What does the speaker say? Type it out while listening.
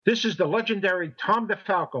This is the legendary Tom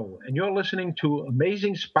DeFalco, and you're listening to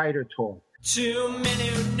Amazing Spider Talk. Two men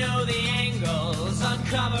who know the angles,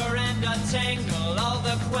 uncover and untangle all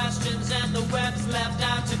the questions and the webs left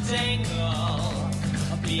out to tangle.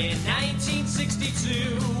 Be in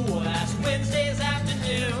 1962, last Wednesday's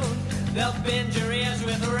afternoon, they'll bend your ears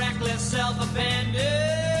with reckless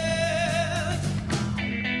self-abandon.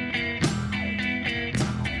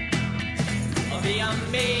 The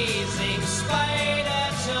Amazing Spider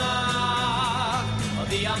Talk.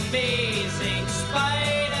 The Amazing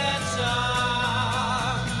Spider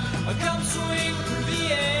Talk. Come swing through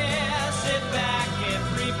the air, sit back and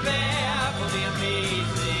prepare for the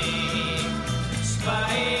Amazing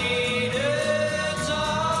Spider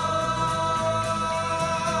Talk.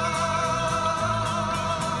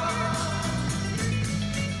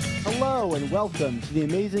 Hello and welcome to the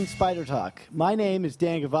Amazing Spider Talk. My name is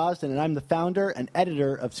Dan Gavazdan, and I'm the founder and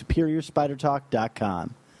editor of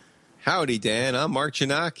SuperiorSpiderTalk.com. Howdy, Dan. I'm Mark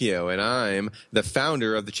Ginocchio, and I'm the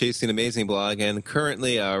founder of the Chasing Amazing blog and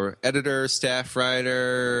currently our editor, staff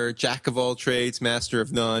writer, jack of all trades, master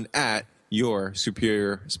of none at your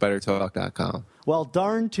SuperiorSpiderTalk.com. Well,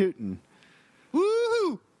 darn tootin'.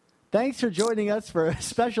 Woohoo! Thanks for joining us for a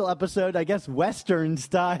special episode, I guess Western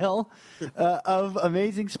style, of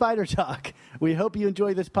Amazing Spider Talk. We hope you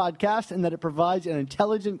enjoy this podcast and that it provides an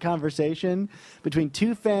intelligent conversation between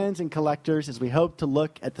two fans and collectors as we hope to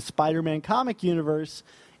look at the Spider-Man comic universe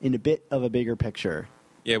in a bit of a bigger picture.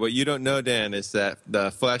 Yeah, what you don't know, Dan, is that the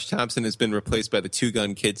Flash Thompson has been replaced by the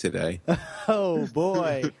two-gun kid today. Oh,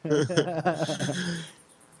 boy.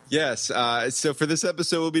 Yes, so for this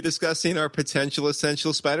episode, we'll be discussing our potential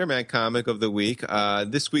essential Spider-Man comic of the week.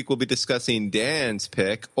 This week, we'll be discussing Dan's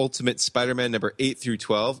pick, Ultimate Spider-Man number 8 through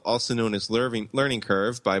 12, also known as Learning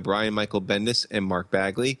Curve by Brian Michael Bendis and Mark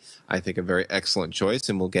Bagley. I think a very excellent choice,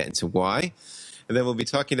 and we'll get into why. And then we'll be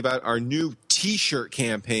talking about our new T-shirt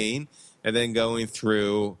campaign, and then going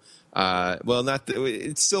through...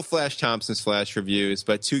 it's still Flash Thompson's Flash reviews,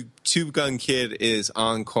 but Two Gun Kid is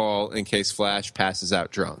on call in case Flash passes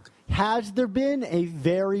out drunk. Has there been a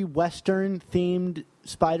very Western-themed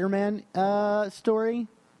Spider-Man story?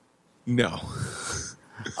 No.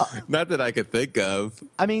 Not that I could think of.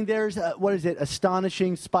 I mean, there's,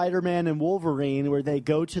 Astonishing Spider-Man and Wolverine, where they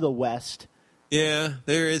go to the West. Yeah,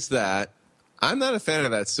 there is that. I'm not a fan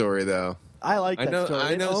of that story, though. I like that story.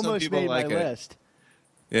 I know it some almost people made like my it. list.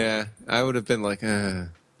 Yeah, I would have been like,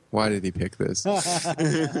 why did he pick this?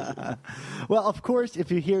 Well, of course, if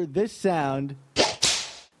you hear this sound,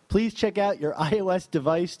 please check out your iOS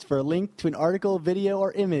device for a link to an article, video,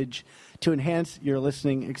 or image to enhance your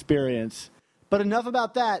listening experience. But enough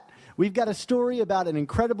about that. We've got a story about an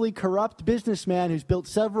incredibly corrupt businessman who's built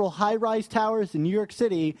several high-rise towers in New York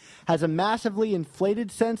City, has a massively inflated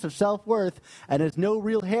sense of self-worth, and has no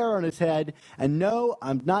real hair on his head. And no,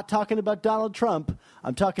 I'm not talking about Donald Trump.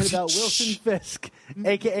 I'm talking about Wilson Fisk,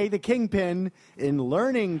 a.k.a. the Kingpin, in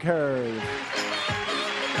Learning Curve.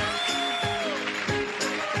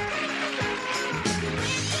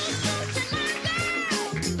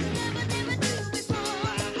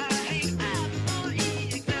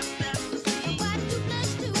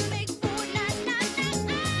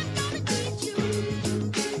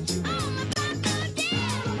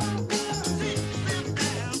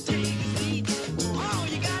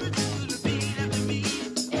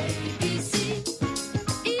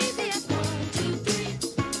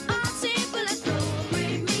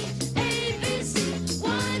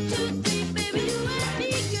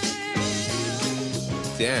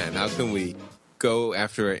 Dan, how can we go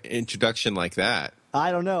after an introduction like that?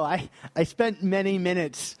 I don't know. I spent many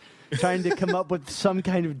minutes trying to come up with some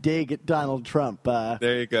kind of dig at Donald Trump.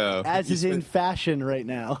 There you go. As is in fashion right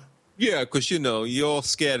now. Yeah, because, you're all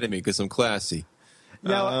scared of me because I'm classy.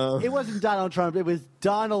 No, it wasn't Donald Trump. It was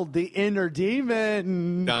Donald the Inner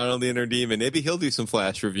Demon. Donald the Inner Demon. Maybe he'll do some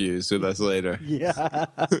Flash reviews with us later. Yeah.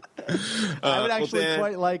 I would actually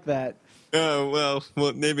quite like that. Well,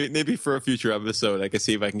 maybe for a future episode, I can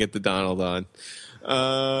see if I can get the Donald on.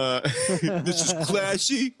 This is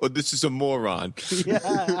classy, or this is a moron.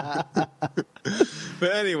 Yeah.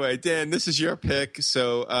 But anyway, Dan, this is your pick.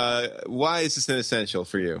 So, why is this an essential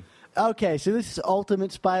for you? Okay, so this is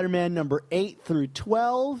Ultimate Spider-Man number 8 through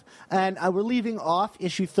 12, and we're leaving off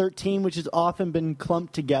issue 13, which has often been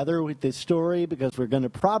clumped together with this story because we're going to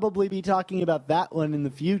probably be talking about that one in the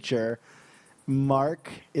future. Mark,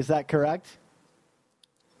 is that correct?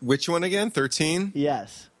 Which one again? 13?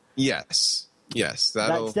 Yes. Yes.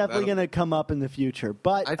 That's definitely going to come up in the future.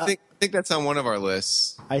 But I think that's on one of our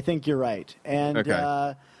lists. I think you're right. And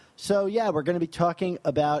okay. So, we're going to be talking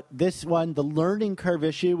about this one, the Learning Curve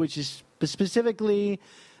issue, which is specifically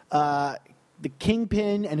the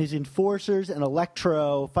Kingpin and his enforcers and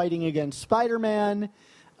Electro fighting against Spider-Man,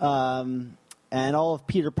 and all of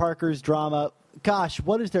Peter Parker's drama. Gosh,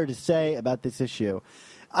 what is there to say about this issue?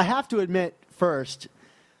 I have to admit first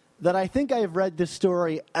that I think I have read this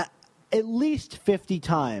story at least 50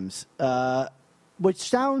 times, which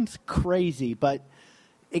sounds crazy, but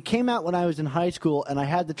it came out when I was in high school, and I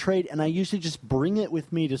had the trade, and I used to just bring it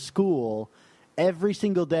with me to school every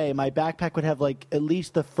single day. My backpack would have like at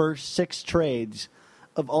least the first 6 trades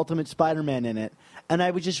of Ultimate Spider-Man in it, and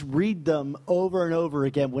I would just read them over and over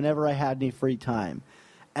again whenever I had any free time.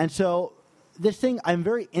 And so this thing, I'm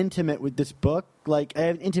very intimate with this book. Like, I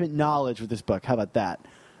have intimate knowledge with this book. How about that?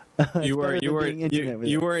 You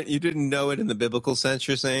didn't know it in the biblical sense,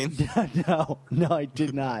 you're saying? No, I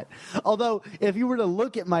did not. Although, if you were to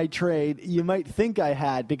look at my trade, you might think I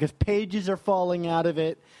had, because pages are falling out of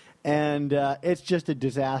it, and it's just a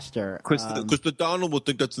disaster. Because the Donald would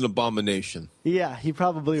think that's an abomination. Yeah, he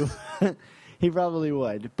probably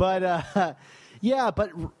would. But yeah,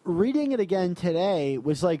 but reading it again today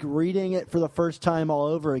was like reading it for the first time all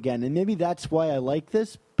over again, and maybe that's why I like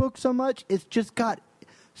this book so much. It's just got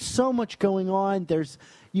so much going on.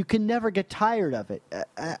 You can never get tired of it.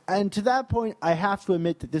 And to that point, I have to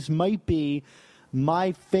admit that this might be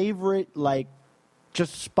my favorite, like,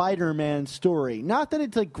 just Spider-Man story. Not that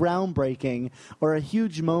it's like groundbreaking or a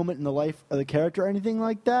huge moment in the life of the character or anything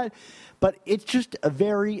like that, but it's just a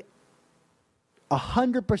very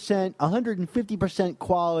 100%, 150%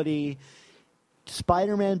 quality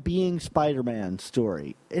Spider-Man being Spider-Man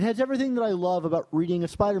story. It has everything that I love about reading a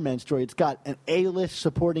Spider-Man story. It's got an A-list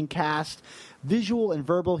supporting cast, visual and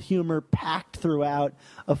verbal humor packed throughout,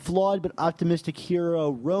 a flawed but optimistic hero,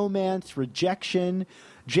 romance, rejection,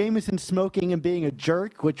 Jameson smoking and being a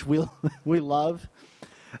jerk, which we love,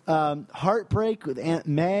 heartbreak with Aunt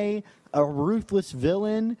May, a ruthless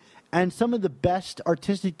villain, and some of the best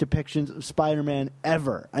artistic depictions of Spider-Man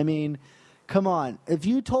ever. I mean, come on. If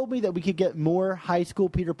you told me that we could get more high school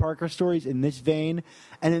Peter Parker stories in this vein,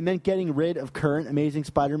 and it meant getting rid of current Amazing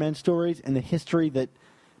Spider-Man stories and the history that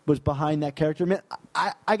was behind that character, man,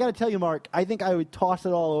 I got to tell you, Mark, I think I would toss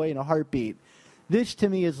it all away in a heartbeat. This, to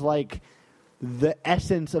me, is like the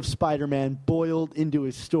essence of Spider-Man boiled into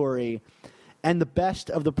his story and the best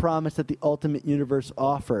of the promise that the Ultimate Universe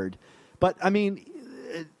offered. But, I mean,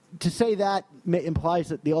 to say that implies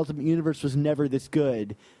that the Ultimate Universe was never this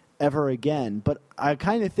good ever again. But I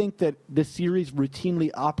kind of think that the series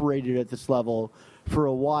routinely operated at this level for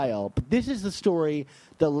a while. But this is the story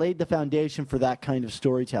that laid the foundation for that kind of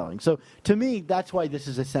storytelling. So to me, that's why this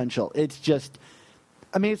is essential. It's just,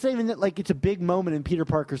 I mean, it's not even that like it's a big moment in Peter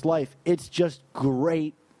Parker's life. It's just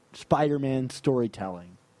great Spider-Man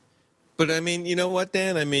storytelling. But I mean, you know what,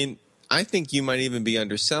 Dan? I mean, I think you might even be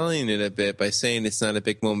underselling it a bit by saying it's not a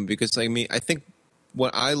big moment, because I mean, I think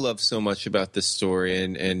what I love so much about this story,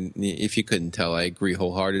 and if you couldn't tell, I agree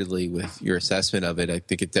wholeheartedly with your assessment of it. I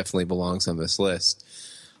think it definitely belongs on this list.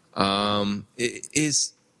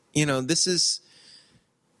 Is, you know, this is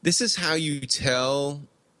how you tell,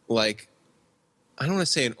 like, I don't want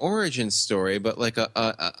to say an origin story, but like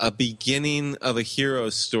a beginning of a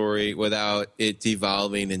hero's story without it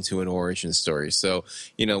devolving into an origin story. So,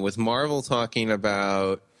 you know, with Marvel talking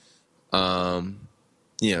about, you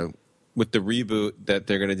know, with the reboot that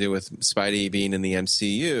they're going to do with Spidey being in the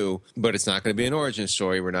MCU, but it's not going to be an origin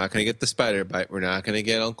story. We're not going to get the spider bite. We're not going to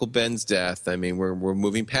get Uncle Ben's death. I mean, we're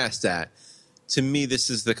moving past that. To me, this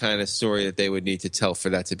is the kind of story that they would need to tell for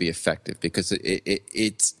that to be effective, because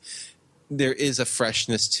it's there is a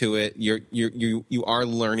freshness to it. You are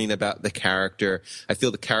learning about the character. I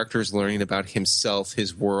feel the character is learning about himself,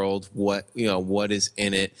 his world, what is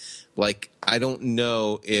in it. Like, I don't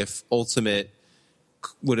know if Ultimate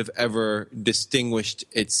would have ever distinguished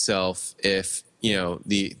itself if, you know,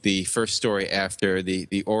 the first story after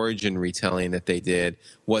the origin retelling that they did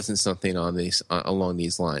wasn't something along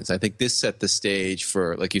these lines. I think this set the stage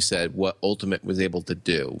for, like you said, what Ultimate was able to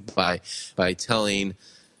do by telling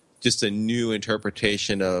just a new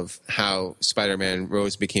interpretation of how Spider-Man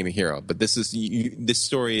Rose became a hero. But this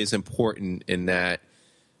story is important in that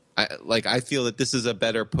I feel that this is a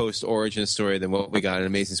better post-origin story than what we got in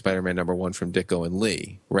Amazing Spider-Man #1 from Ditko and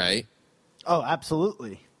Lee, right? Oh,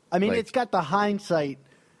 absolutely. I mean, it's got the hindsight,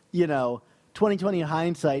 2020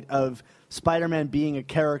 hindsight of Spider-Man being a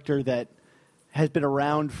character that has been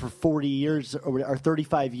around for 40 years or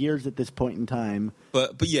 35 years at this point in time.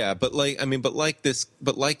 But like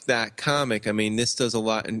that comic, I mean, this does a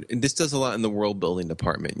lot, and this does a lot in the world building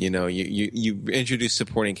department. You know, you introduce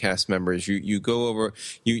supporting cast members, you go over,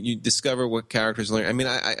 you discover what characters learn. I mean,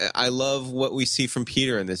 I love what we see from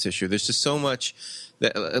Peter in this issue. There's just so much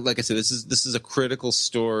like I said, this is a critical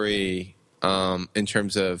story in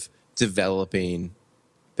terms of developing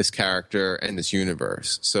this character and this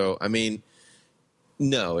universe. So, I mean,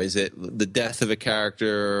 no, is it the death of a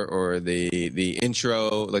character or the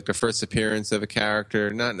intro, like the first appearance of a character?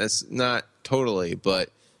 Not totally, but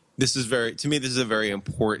this is a very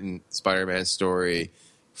important Spider-Man story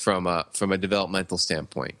from a developmental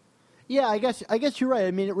standpoint. Yeah, I guess you're right.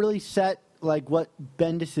 I mean, it really set like what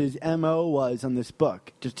Bendis's MO was on this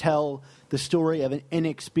book, to tell the story of an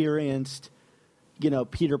inexperienced,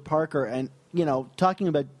 Peter Parker, and talking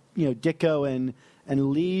about Ditko and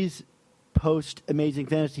Lee's post Amazing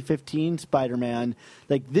Fantasy 15 Spider-Man.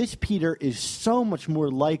 Like, this Peter is so much more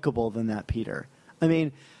likable than that Peter. I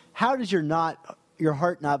mean, how does your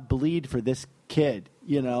heart not bleed for this kid?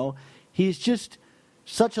 He's just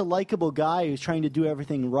such a likable guy who's trying to do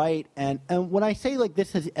everything right. And when I say, like,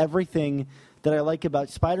 this has everything that I like about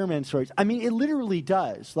Spider-Man stories, I mean, it literally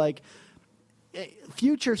does. Like,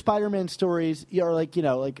 future Spider-Man stories are like,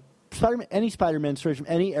 any Spider-Man stories from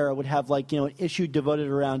any era would have, like, an issue devoted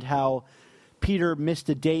around how Peter missed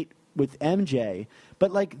a date with MJ.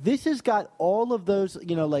 But, like, this has got all of those,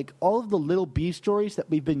 like, all of the little B stories that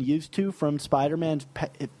we've been used to from Spider-Man's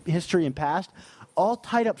history and past, all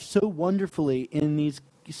tied up so wonderfully in these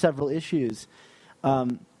several issues, to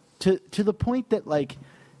the point that, like,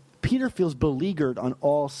 Peter feels beleaguered on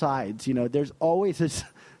all sides. There's always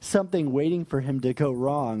something waiting for him to go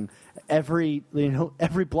wrong every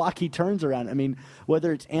block he turns around. I mean,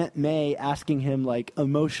 whether it's Aunt May asking him, like,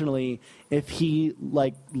 emotionally if he,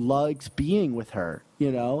 like, likes being with her,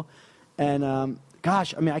 and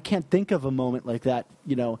gosh, I mean, I can't think of a moment like that,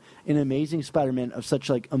 in Amazing Spider-Man, of such,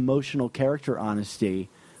 like, emotional character honesty.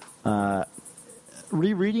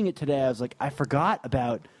 Rereading it today, I was like, I forgot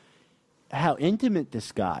about how intimate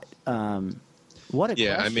this got. What a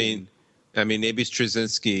question. I mean, maybe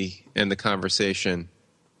Straczynski and the conversation,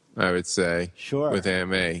 I would say, sure, with Aunt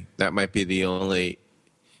May. That might be the only,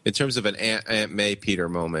 in terms of an Aunt May Peter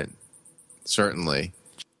moment, certainly.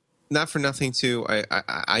 Not for nothing, too.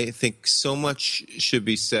 I think so much should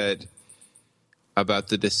be said about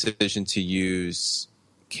the decision to use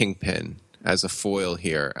Kingpin as a foil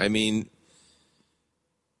here. I mean,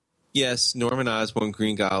 yes, Norman Osborn,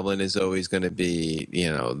 Green Goblin, is always going to be,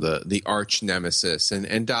 the arch nemesis,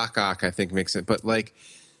 and Doc Ock, I think, makes it. But, like,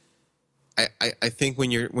 I think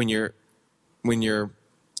when you're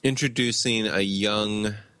introducing a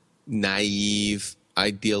young, naive,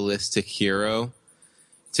 idealistic hero,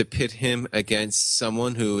 to pit him against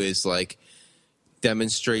someone who is, like,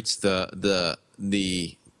 demonstrates the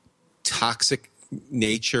toxic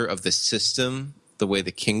nature of the system the way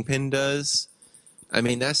the Kingpin does. I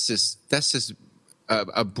mean, that's just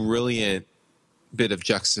a brilliant bit of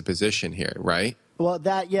juxtaposition here, right? Well,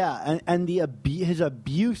 that, yeah, and his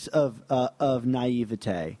abuse of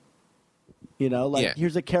naivete.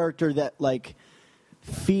 Here's a character that, like,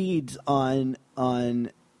 feeds on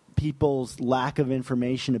people's lack of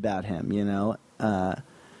information about him,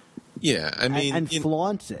 yeah, I mean, and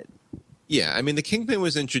flaunts it. Yeah, I mean, the Kingpin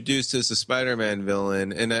was introduced as a Spider-Man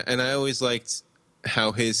villain, and I always liked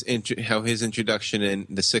how his introduction in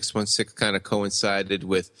the 616 kind of coincided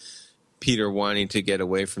with Peter wanting to get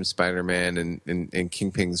away from Spider-Man, and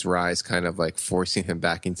Kingpin's rise kind of, like, forcing him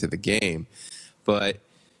back into the game. But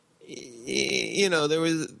there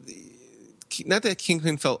was, not that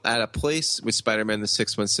Kingpin felt out of place with Spider-Man the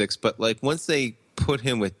 616, but, like, once they put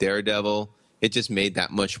him with Daredevil, it just made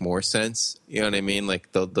that much more sense. You know what I mean?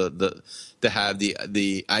 Like, the to have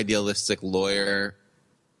the idealistic lawyer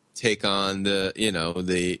take on the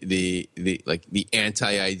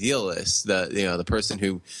anti-idealist, the person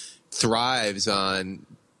who thrives on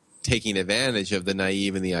taking advantage of the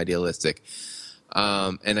naive and the idealistic.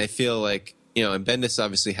 And I feel like, and Bendis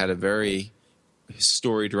obviously had a very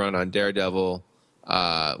storied run on Daredevil,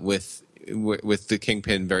 with the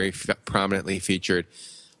Kingpin very prominently featured.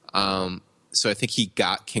 So I think he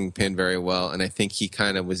got Kingpin very well, and I think he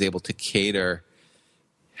kind of was able to cater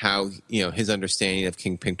how, his understanding of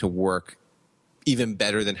Kingpin to work even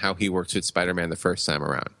better than how he worked with Spider-Man the first time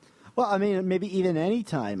around. Well, I mean, maybe even any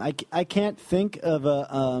time. I can't think of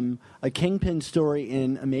a Kingpin story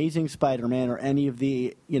in Amazing Spider-Man or any of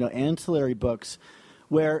the ancillary books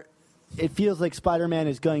where it feels like Spider-Man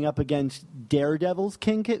is going up against Daredevil's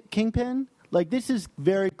Kingpin. Like, this is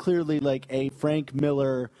very clearly like a Frank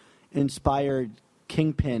Miller inspired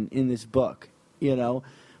Kingpin in this book,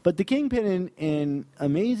 But the Kingpin in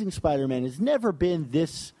Amazing Spider-Man has never been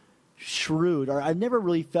this shrewd, or I've never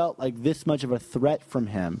really felt like this much of a threat from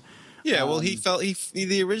him. Yeah, well,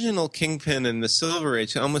 the original Kingpin in the Silver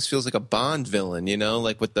Age almost feels like a Bond villain,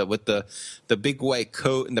 like with the big white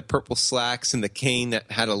coat and the purple slacks and the cane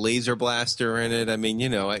that had a laser blaster in it. I mean,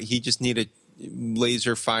 he just needed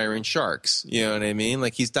laser firing sharks. You know what I mean?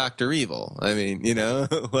 Like he's Dr. Evil. I mean,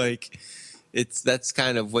 like that's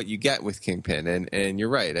kind of what you get with Kingpin. And you're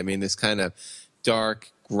right. I mean, this kind of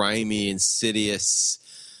dark, grimy, insidious,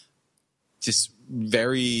 just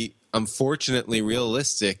very unfortunately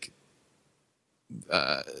realistic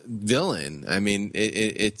villain. I mean,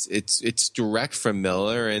 it's direct from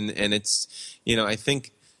Miller, and it's I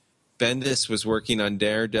think Bendis was working on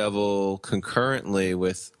Daredevil concurrently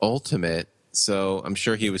with Ultimate, so I'm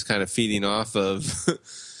sure he was kind of feeding off of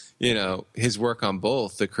his work on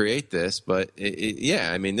both to create this. But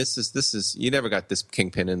I mean, this is you never got this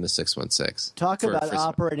Kingpin in the 616. Talk about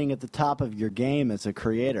operating at the top of your game as a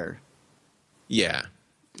creator. Yeah.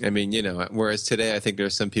 I mean, whereas today I think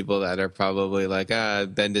there's some people that are probably like,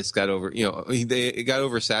 Bendis got they got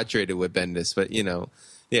oversaturated with Bendis. But,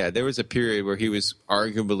 there was a period where he was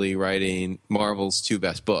arguably writing Marvel's 2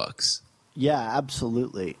 best books. Yeah,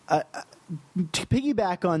 absolutely. To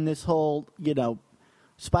piggyback on this whole,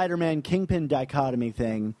 Spider-Man Kingpin dichotomy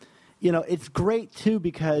thing, it's great, too,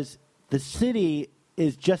 because the city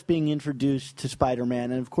is just being introduced to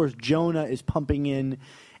Spider-Man. And, of course, Jonah is pumping in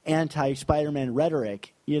anti-Spider-Man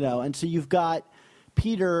rhetoric, and so you've got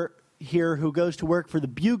Peter here who goes to work for the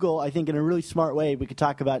Bugle, I think in a really smart way we could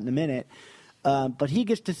talk about in a minute, but he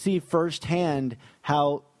gets to see firsthand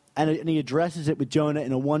how, and he addresses it with Jonah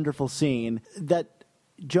in a wonderful scene, that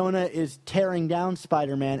Jonah is tearing down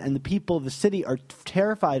Spider-Man and the people of the city are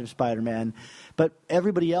terrified of Spider-Man, but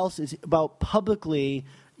everybody else is about publicly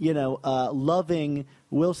loving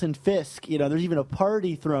Wilson Fisk. There's even a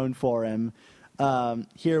party thrown for him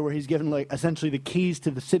here where he's given essentially the keys to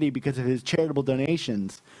the city because of his charitable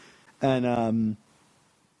donations. And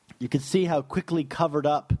you can see how quickly covered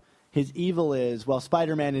up his evil is while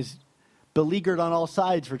Spider-Man is beleaguered on all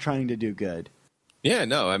sides for trying to do good. Yeah,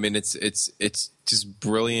 no, I mean, it's just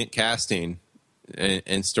brilliant casting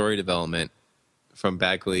and story development from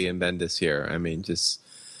Bagley and Bendis here. I mean, just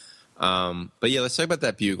but yeah, let's talk about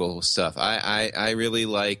that Bugle stuff. I really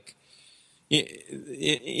like,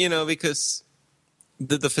 because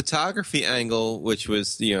the photography angle, which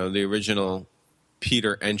was the original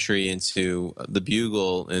Peter entry into the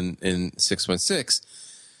Bugle in 616,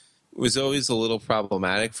 was always a little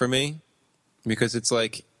problematic for me, because it's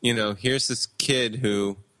like, here's this kid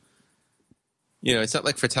who, it's not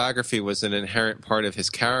like photography was an inherent part of his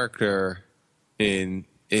character in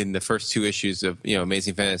the first 2 issues of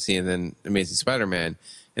Amazing Fantasy and then Amazing Spider-Man,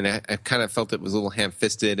 and I kind of felt it was a little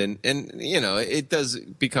ham-fisted, and it does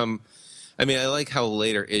become. I mean, I like how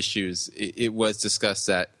later issues it was discussed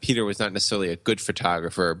that Peter was not necessarily a good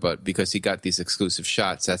photographer, but because he got these exclusive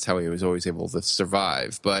shots, that's how he was always able to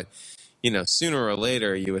survive. But, sooner or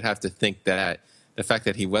later, you would have to think that the fact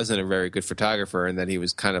that he wasn't a very good photographer and that he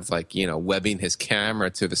was kind of like, webbing his camera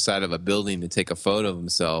to the side of a building to take a photo of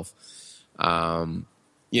himself,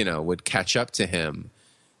 would catch up to him.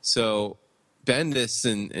 So Bendis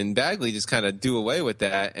and Bagley just kind of do away with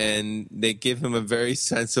that, and they give him a very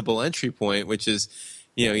sensible entry point, which is,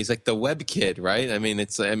 he's like the web kid, right? I mean,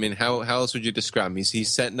 how else would you describe him?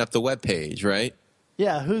 He's setting up the web page, right?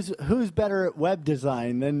 Yeah, who's better at web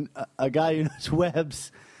design than a guy who knows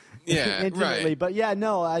webs intimately? Right. But yeah,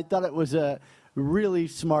 no, I thought it was a really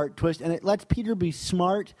smart twist, and it lets Peter be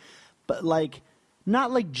smart, but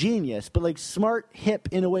not like genius, but like smart, hip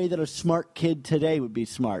in a way that a smart kid today would be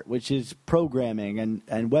smart, which is programming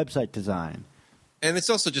and website design. And it's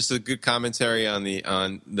also just a good commentary on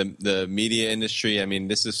the media industry. I mean,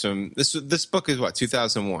 this book is what,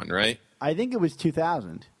 2001, right? I think it was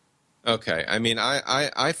 2000. Okay. I mean,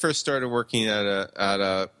 I first started working at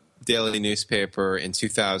a daily newspaper in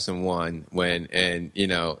 2001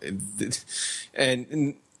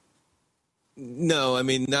 no, I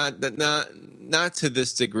mean, not to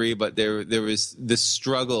this degree, but there was this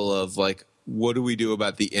struggle of like, what do we do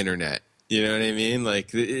about the internet? You know what I mean?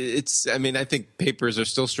 Like, I think papers are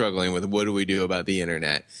still struggling with what do we do about the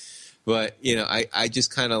internet? But, I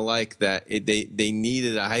just kind of like that they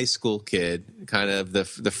needed a high school kid, kind of the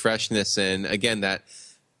freshness and, again, that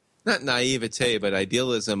not naivete, but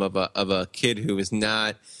idealism of a kid who is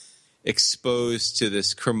not exposed to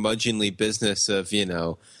this curmudgeonly business of,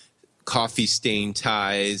 coffee-stained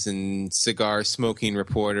ties and cigar-smoking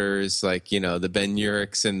reporters like, the Ben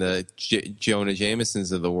Urichs and the Jonah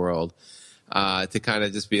Jamesons of the world, to kind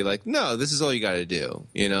of just be like, no, this is all you got to do.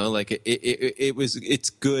 It's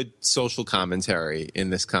good social commentary in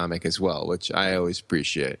this comic as well, which I always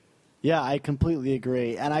appreciate. Yeah, I completely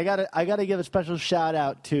agree. And I gotta give a special shout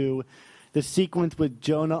out to the sequence with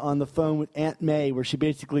Jonah on the phone with Aunt May, where she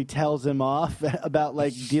basically tells him off about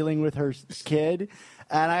like dealing with her kid.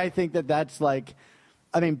 And I think that's like,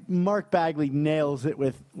 I mean, Mark Bagley nails it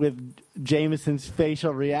with Jameson's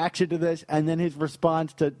facial reaction to this, and then his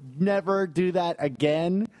response to never do that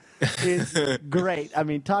again is great. I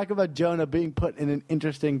mean, talk about Jonah being put in an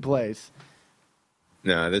interesting place.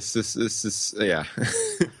 No, this is yeah.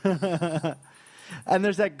 And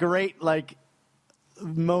there's that great like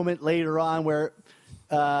moment later on where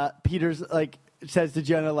Peter's like says to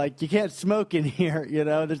Jonah like, you can't smoke in here, you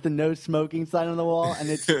know, there's the no smoking sign on the wall, and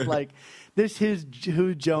it's like, this is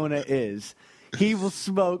who Jonah is. He will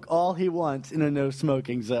smoke all he wants in a no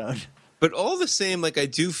smoking zone. But all the same, like, I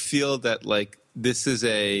do feel that like this is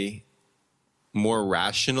a more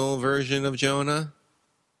rational version of Jonah.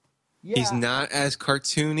 Yeah. He's not as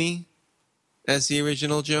cartoony as the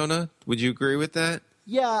original Jonah. Would you agree with that?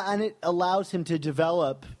 Yeah, and it allows him to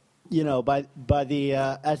develop, you know, by the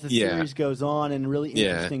as the series goes on in really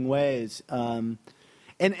interesting ways, and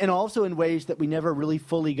also in ways that we never really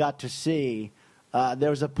fully got to see. There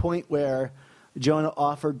was a point where Jonah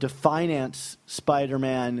offered to finance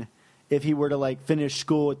Spider-Man if he were to like finish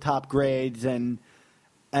school with top grades and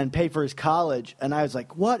pay for his college, and I was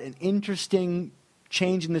like, what an interesting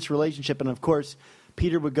change in this relationship. And of course,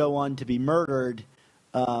 Peter would go on to be murdered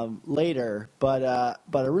later, but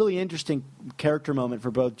a really interesting character moment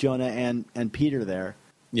for both Jonah and Peter there.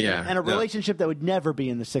 Yeah, and a relationship that would never be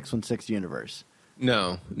in the 616 universe.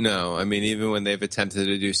 No. I mean, even when they've attempted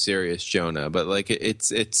to do serious Jonah, but like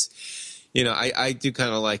it's you know, I do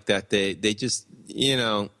kind of like that they just, you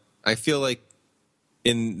know, I feel like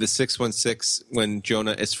in the 616 when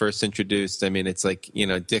Jonah is first introduced, I mean, it's like, you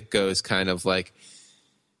know, Ditko is kind of like,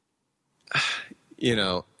 you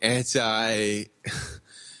know, Ditko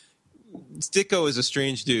is a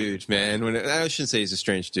strange dude, man. I shouldn't say he's a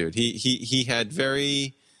strange dude. He had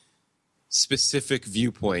very specific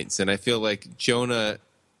viewpoints, and I feel like Jonah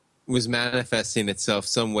was manifesting itself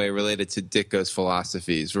some way related to Ditko's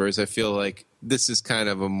philosophies, whereas I feel like this is kind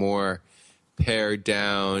of a more pared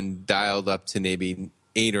down, dialed up to maybe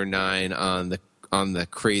 8 or 9 on the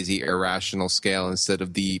crazy irrational scale instead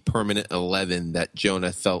of the permanent 11 that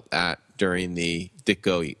Jonah felt at during the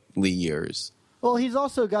Ditko Lee years. Well, he's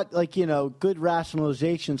also got, like, you know, good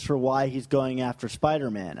rationalizations for why he's going after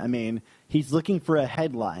Spider-Man. I mean, he's looking for a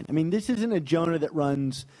headline. I mean, this isn't a Jonah that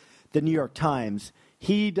runs the New York Times.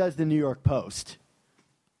 He does the New York Post.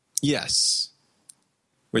 Yes.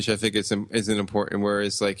 Which I think is an important,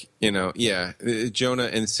 whereas, like, you know, yeah, Jonah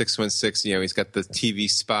in 616, you know, he's got the TV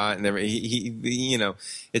spot and everything. He you know,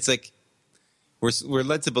 it's like we're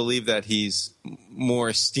led to believe that he's more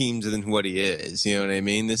esteemed than what he is. You know what I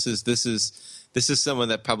mean? This is someone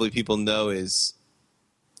that probably people know is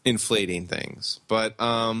inflating things. But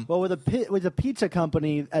well, with a pizza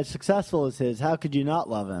company as successful as his, how could you not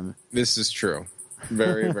love him? This is true.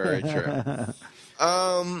 Very, very true.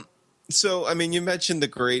 So, I mean, you mentioned the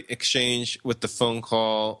great exchange with the phone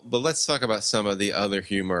call, but let's talk about some of the other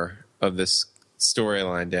humor of this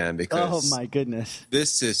storyline, Dan, because oh my goodness,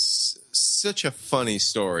 this is such a funny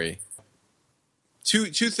story. Two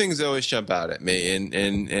things always jump out at me,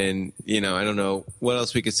 and you know, I don't know what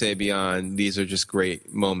else we could say beyond these are just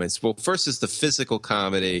great moments. Well, first is the physical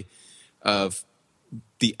comedy of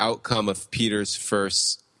the outcome of Peter's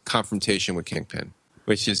first confrontation with Kingpin,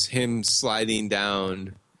 which is him sliding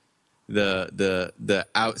down the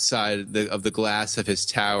outside of the glass of his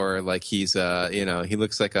tower like he's you know, he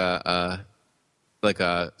looks like a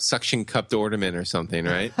suction cupped ornament or something,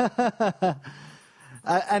 right?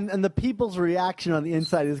 And the people's reaction on the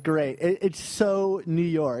inside is great. It's so New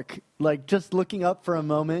York, like just looking up for a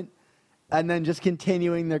moment and then just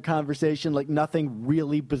continuing their conversation like nothing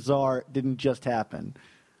really bizarre didn't just happen.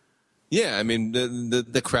 Yeah, I mean,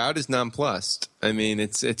 the crowd is nonplussed. I mean,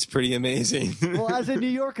 it's pretty amazing. Well, as a New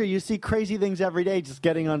Yorker, you see crazy things every day just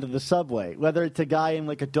getting onto the subway, whether it's a guy in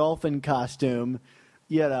like a dolphin costume,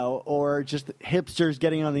 you know, or just hipsters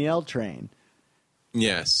getting on the L train.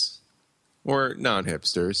 Yes. Or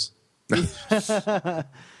non-hipsters. No,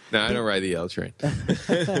 I don't ride the L train.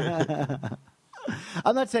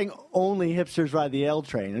 I'm not saying only hipsters ride the L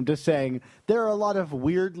train. I'm just saying there are a lot of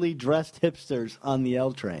weirdly dressed hipsters on the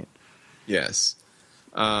L train. Yes.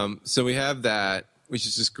 So we have that, which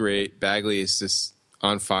is just great. Bagley is just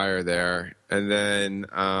on fire there. And then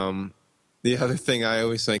the other thing I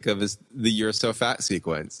always think of is the "You're So Fat"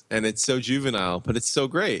 sequence. And it's so juvenile, but it's so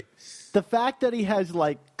great. The fact that he has,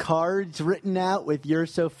 like, cards written out with "You're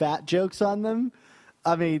So Fat" jokes on them,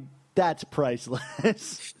 I mean, that's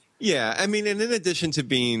priceless. Yeah, I mean, and in addition to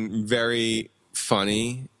being very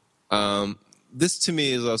funny, this to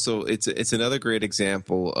me is also it's another great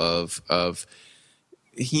example of how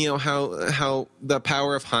the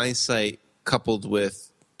power of hindsight coupled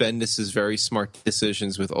with Bendis's very smart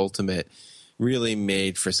decisions with Ultimate really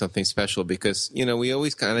made for something special, because we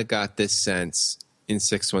always kind of got this sense in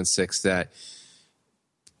 616 that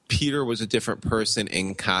Peter was a different person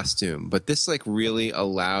in costume, but this like really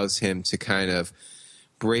allows him to kind of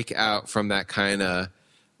break out from that kind of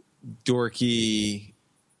dorky,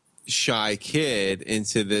 shy kid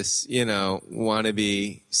into this,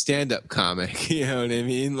 wannabe stand-up comic. You know what I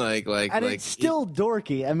mean? And it's still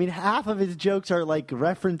dorky. I mean, half of his jokes are like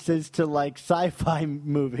references to like sci-fi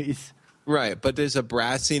movies. Right, but there's a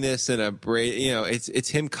brassiness and it's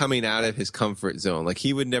him coming out of his comfort zone. Like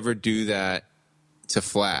he would never do that to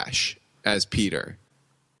Flash as Peter.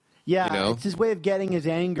 Yeah, it's his way of getting his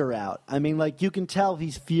anger out. I mean, like, you can tell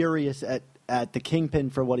he's furious at the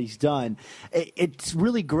Kingpin for what he's done. It's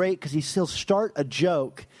really great because he'll start a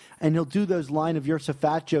joke and he'll do those line of "you're so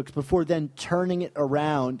fat" jokes before then turning it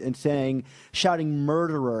around and shouting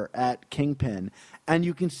 "murderer" at Kingpin. And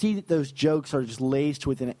you can see that those jokes are just laced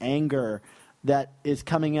with an anger that is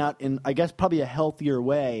coming out in, I guess, probably a healthier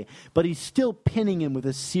way. But he's still pinning him with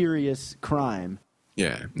a serious crime.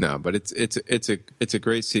 Yeah, no, but it's a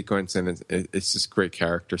great sequence, and it's just great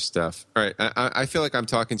character stuff. All right, I feel like I'm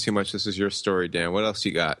talking too much. This is your story, Dan. What else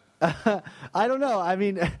you got? I don't know. I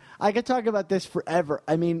mean, I could talk about this forever.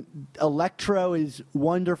 I mean, Electro is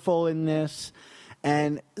wonderful in this,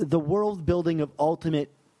 and the world building of Ultimate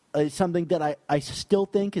is something that I still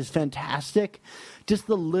think is fantastic. Just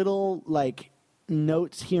the little, like,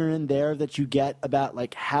 notes here and there that you get about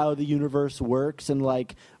like how the universe works and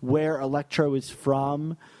like where Electro is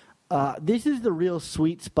from. This is the real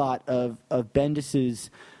sweet spot of Bendis's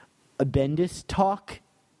Bendis talk.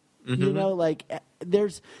 Mm-hmm. Like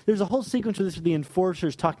there's a whole sequence of this with the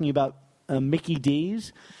Enforcers talking about Mickey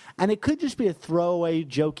D's, and it could just be a throwaway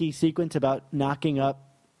jokey sequence about knocking up,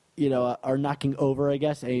 or knocking over, I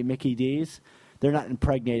guess, a Mickey D's. They're not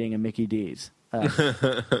impregnating a Mickey D's.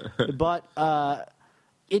 But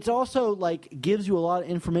it's also like gives you a lot of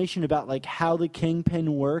information about like how the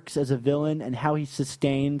Kingpin works as a villain and how he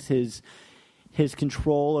sustains his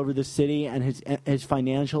control over the city and his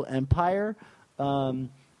financial empire, and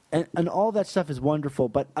all that stuff is wonderful.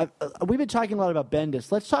 But we've been talking a lot about Bendis.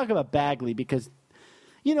 Let's talk about Bagley, because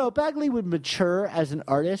Bagley would mature as an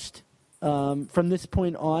artist from this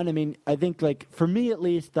point on. I mean, I think like for me at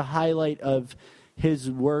least, the highlight of his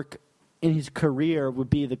work in his career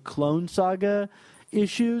would be the Clone Saga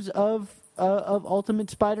issues of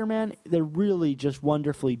Ultimate Spider-Man. They're really just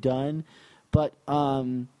wonderfully done. But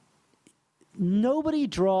nobody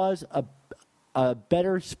draws a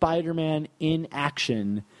better Spider-Man in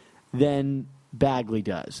action than Bagley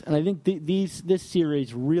does. And I think this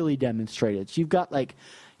series really demonstrated. So you've got like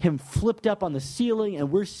him flipped up on the ceiling,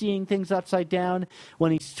 and we're seeing things upside down.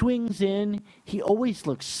 When he swings in, he always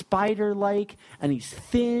looks spider-like, and he's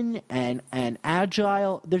thin and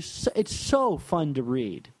agile. It's so fun to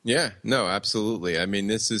read. Yeah, no, absolutely. I mean,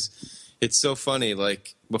 it's so funny.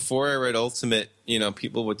 Like, before I read Ultimate,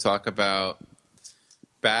 people would talk about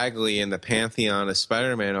Bagley and the pantheon of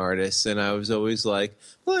Spider-Man artists, and I was always like,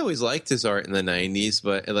 well, I always liked his art in the 90s,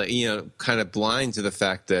 but, kind of blind to the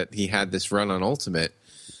fact that he had this run on Ultimate.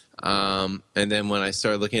 And then when I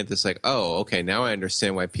started looking at this, like, oh, okay, now I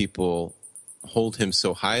understand why people hold him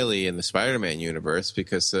so highly in the Spider-Man universe,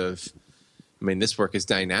 because of, this work is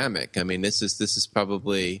dynamic. This is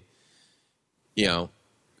probably,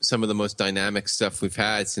 some of the most dynamic stuff we've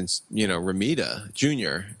had since, Romita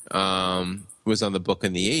Jr. Was on the book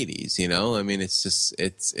in the 80s,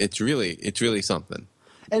 it's really something.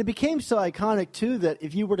 And it became so iconic, too, that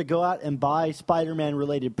if you were to go out and buy Spider-Man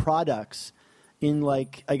related products in,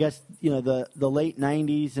 like, I guess, the late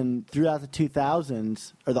 90s and throughout the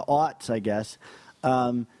 2000s, or the aughts, I guess,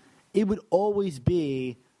 it would always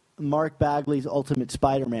be Mark Bagley's Ultimate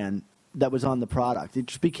Spider-Man that was on the product. It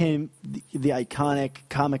just became the iconic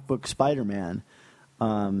comic book Spider-Man.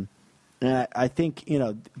 And I think,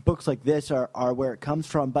 books like this are where it comes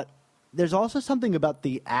from. But there's also something about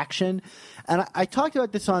the action. And I talked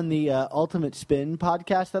about this on the Ultimate Spin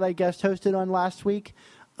podcast that I guest hosted on last week.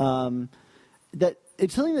 That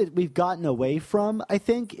it's something that we've gotten away from, I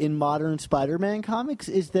think, in modern Spider-Man comics,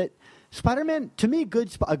 is that Spider-Man, to me,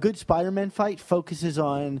 a good Spider-Man fight focuses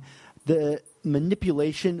on the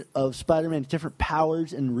manipulation of Spider-Man's different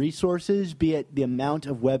powers and resources, be it the amount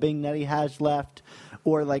of webbing that he has left,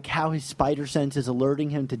 or like how his spider sense is alerting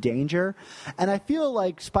him to danger. And I feel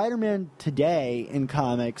like Spider-Man today in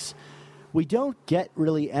comics we don't get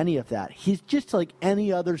really any of that. He's just like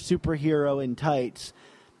any other superhero in tights,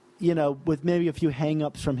 with maybe a few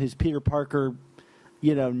hang-ups from his Peter Parker,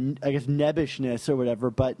 I guess nebbishness or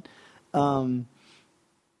whatever. But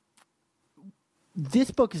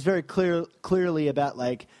this book is very clearly about,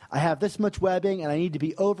 like, I have this much webbing and I need to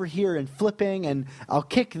be over here and flipping, and I'll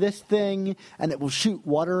kick this thing and it will shoot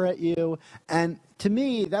water at you. And to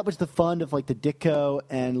me, that was the fun of, like, the Ditko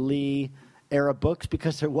and Lee era books,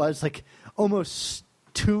 because there was, like, almost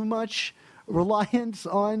too much reliance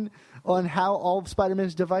on how all of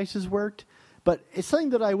Spider-Man's devices worked. But it's something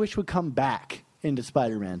that I wish would come back into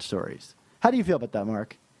Spider-Man stories. How do you feel about that,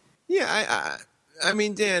 Mark? Yeah, I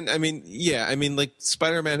mean, Dan, like,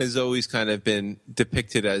 Spider-Man has always kind of been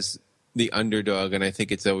depicted as the underdog, and I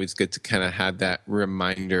think it's always good to kind of have that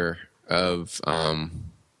reminder of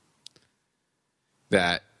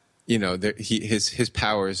that, his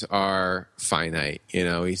powers are finite.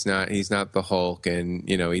 He's not the Hulk, and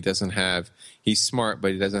he's smart,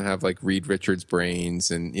 but he doesn't have, like, Reed Richards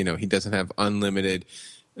brains, and he doesn't have an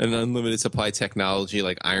unlimited supply technology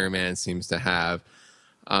like Iron Man seems to have.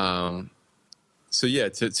 So yeah,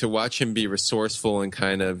 to watch him be resourceful and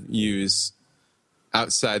kind of use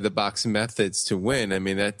outside the box methods to win, I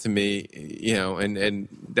mean, that to me, and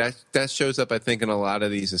that shows up, I think, in a lot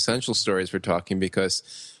of these essential stories we're talking, because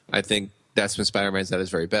I think that's when Spider-Man's at his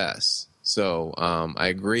very best. So I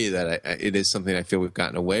agree that it is something I feel we've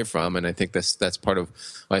gotten away from, and I think that's part of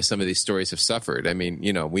why some of these stories have suffered. I mean,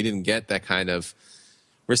 we didn't get that kind of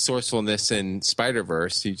resourcefulness in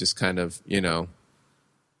Spider-Verse. He just kind of,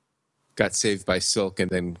 got saved by Silk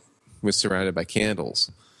and then was surrounded by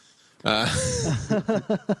candles.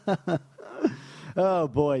 Oh,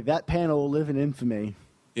 boy, that panel will live in infamy.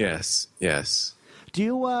 Yes. Do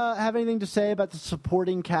you have anything to say about the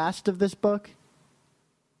supporting cast of this book?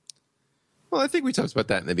 Well, I think we talked about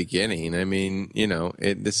that in the beginning. I mean,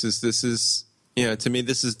 this is to me,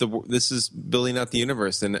 this is building out the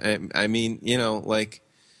universe, and I mean, like,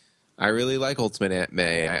 I really like Ultimate Aunt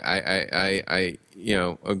May. I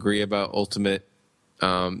agree about Ultimate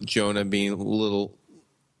Jonah being a little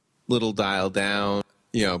dialed down.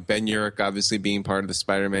 Ben Urich obviously being part of the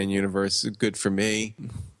Spider-Man universe is good for me.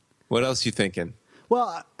 What else you thinking?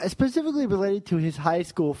 Well, specifically related to his high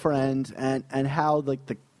school friends and how, like,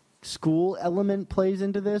 the school element plays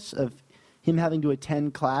into this, of him having to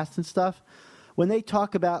attend class and stuff. When they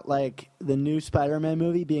talk about, like, the new Spider-Man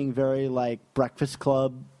movie being very, like, Breakfast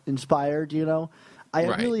Club inspired, I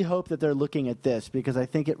Right. really hope that they're looking at this, because I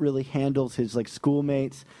think it really handles his, like,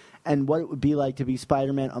 schoolmates and what it would be like to be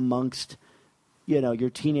Spider-Man amongst, your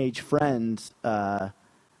teenage friends.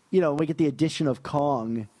 We get the addition of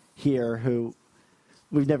Kong here, who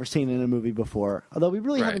we've never seen in a movie before, although we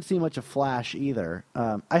really Right. haven't seen much of Flash either.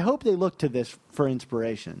 I hope they look to this for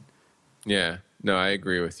inspiration. Yeah, no, I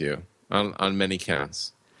agree with you on many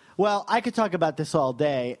counts. Well, I could talk about this all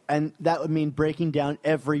day, and that would mean breaking down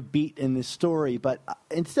every beat in this story. But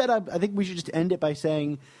instead, I think we should just end it by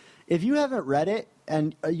saying, if you haven't read it,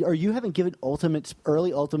 or you haven't given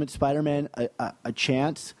early Ultimate Spider-Man a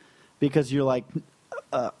chance, because you're like,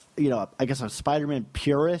 I guess a Spider-Man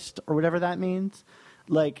purist or whatever that means,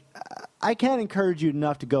 like, I can't encourage you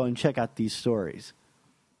enough to go and check out these stories.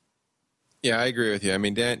 Yeah, I agree with you. I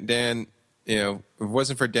mean, Dan, if it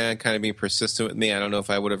wasn't for Dan kind of being persistent with me, I don't know if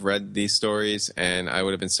I would have read these stories, and I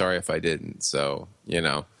would have been sorry if I didn't. So,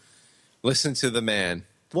 listen to the man.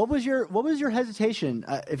 What was your hesitation,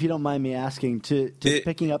 if you don't mind me asking, to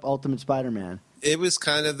picking up Ultimate Spider-Man? It was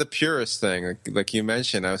kind of the purist thing, like you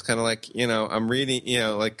mentioned. I was kind of like, I'm reading,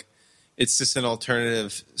 like, it's just an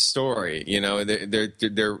alternative story. They're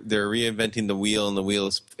reinventing the wheel, and the wheel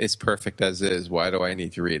is perfect as is. Why do I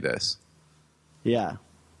need to read this? Yeah,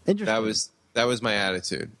 interesting. That was my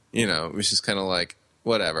attitude. It was just kind of like,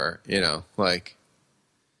 whatever. Like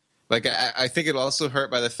I think it also hurt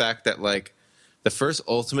by the fact that, like, the first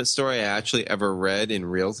Ultimate story I actually ever read in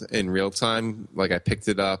real time, like I picked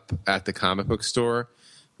it up at the comic book store,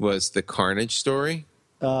 was the Carnage story.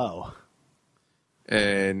 Oh,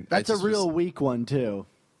 and that's a real weak one too.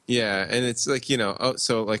 Yeah, and it's like,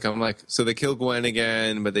 so they kill Gwen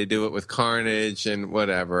again, but they do it with Carnage and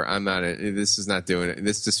whatever. This is not doing it.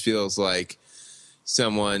 This just feels like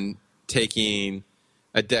someone taking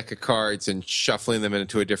a deck of cards and shuffling them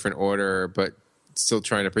into a different order, but still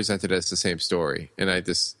trying to present it as the same story. And I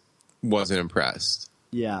just wasn't impressed.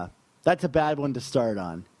 Yeah, that's a bad one to start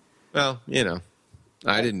on. Well,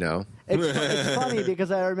 I didn't know. It's funny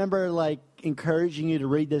because I remember, like, encouraging you to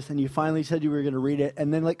read this, and you finally said you were going to read it,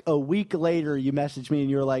 and then, like, a week later you messaged me and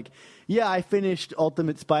you were like, yeah, I finished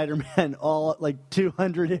Ultimate Spider-Man, all, like,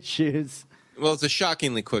 200 issues. Well, it's a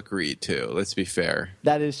shockingly quick read too. Let's be fair.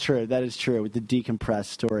 That is true. That is true with the decompressed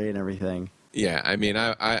story and everything. Yeah, I mean,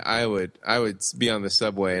 I would be on the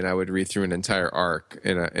subway and I would read through an entire arc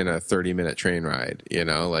in a 30-minute train ride. You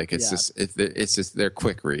know, like it's just they're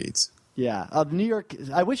quick reads. Yeah, New York.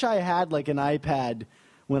 I wish I had like an iPad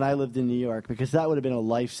when I lived in New York because that would have been a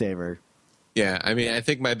lifesaver. Yeah, I mean, I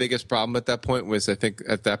think my biggest problem at that point was I think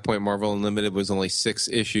at that point Marvel Unlimited was only 6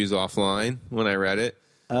 issues offline when I read it.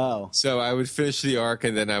 Oh. So I would finish the arc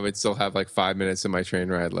and then I would still have like 5 minutes of my train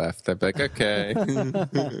ride left. I'd be like, okay.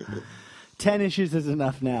 10 issues is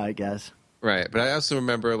enough now, I guess. Right, but I also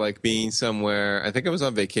remember like being somewhere, I think I was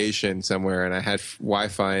on vacation somewhere and I had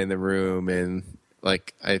Wi-Fi in the room and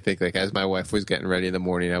like I think like as my wife was getting ready in the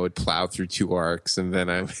morning, I would plow through 2 arcs and then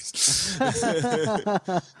I was...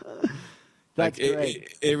 That's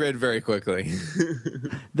great. It read very quickly.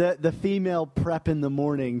 The female prep in the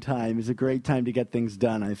morning time is a great time to get things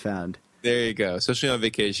done, I found. There you go, especially on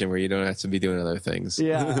vacation where you don't have to be doing other things.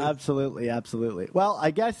 Yeah, absolutely, absolutely. Well,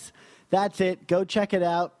 I guess that's it. Go check it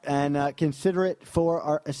out and consider it for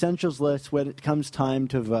our essentials list when it comes time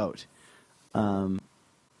to vote.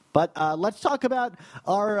 But let's talk about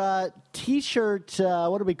our T-shirt,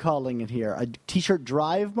 what are we calling it here? A T-shirt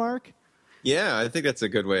drive, Mark? Yeah, I think that's a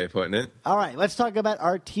good way of putting it. All right, let's talk about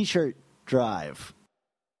our T-shirt drive.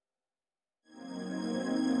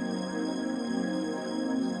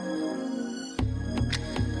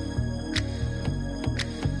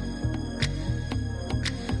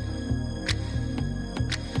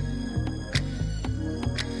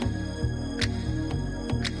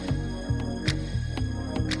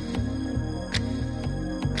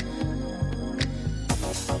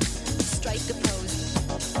 Strike a pose.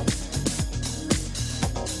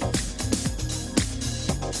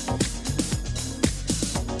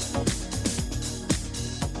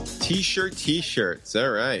 T-shirts. All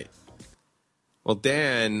right. Well,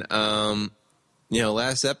 Dan,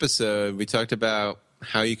 last episode we talked about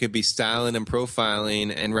how you could be styling and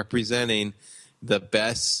profiling and representing the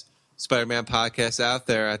best Spider-Man podcast out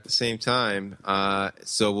there at the same time.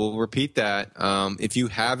 So we'll repeat that. If you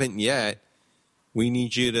haven't yet, we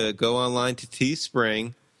need you to go online to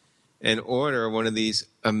Teespring and order one of these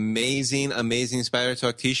amazing Spider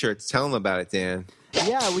Talk T-shirts. Tell them about it, Dan.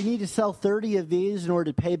 Yeah, we need to sell 30 of these in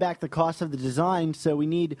order to pay back the cost of the design. So we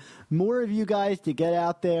need more of you guys to get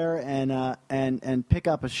out there and pick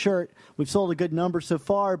up a shirt. We've sold a good number so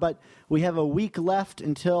far, but we have a week left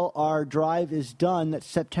until our drive is done. That's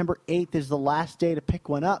September 8th is the last day to pick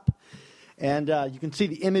one up. And you can see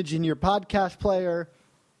the image in your podcast player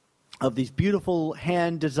of these beautiful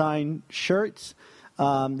hand-designed shirts.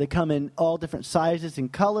 They come in all different sizes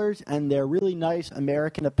and colors, and they're really nice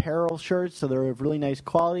American apparel shirts, so they're of really nice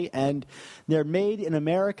quality, and they're made in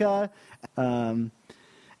America. And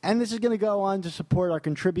this is going to go on to support our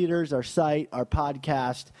contributors, our site, our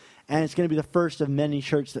podcast, and it's going to be the first of many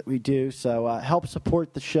shirts that we do. So help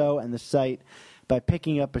support the show and the site by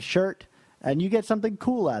picking up a shirt, and you get something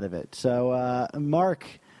cool out of it. So, Mark,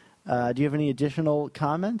 do you have any additional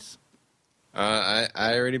comments? I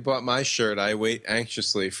already bought my shirt. I wait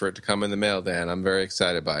anxiously for it to come in the mail, Dan. I'm very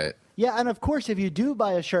excited by it. Yeah, and of course, if you do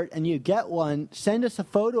buy a shirt and you get one, send us a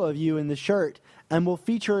photo of you in the shirt, and we'll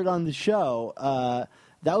feature it on the show.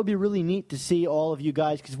 That would be really neat to see all of you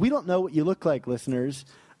guys, because we don't know what you look like, listeners,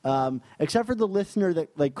 except for the listener that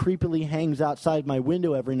like creepily hangs outside my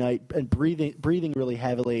window every night and breathing really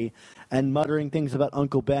heavily and muttering things about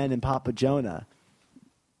Uncle Ben and Papa Jonah.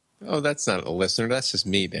 Oh, that's not a listener. That's just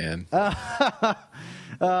me, Dan.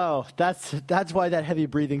 Oh, that's why that heavy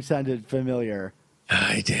breathing sounded familiar.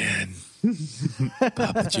 Hi, Dan.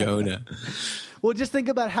 Papa Jonah. Well, just think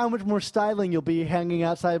about how much more styling you'll be hanging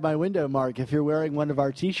outside my window, Mark, if you're wearing one of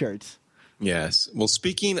our T-shirts. Yes. Well,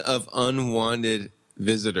 speaking of unwanted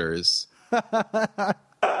visitors, I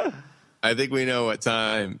think we know what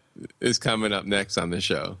time is coming up next on the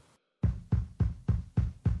show.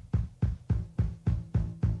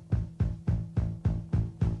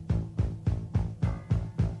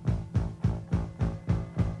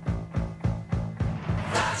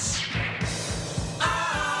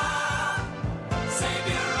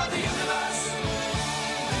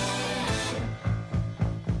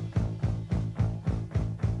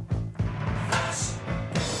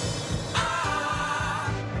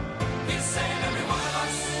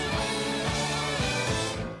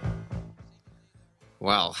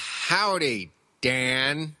 Well, howdy,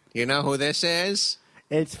 Dan. You know who this is?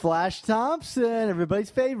 It's Flash Thompson, everybody's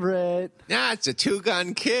favorite. Nah, it's a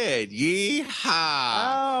two-gun kid. Yeehaw!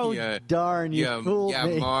 Oh, darn, you fooled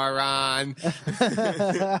me. Moron.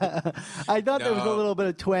 I thought there was a little bit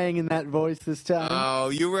of twang in that voice this time. Oh,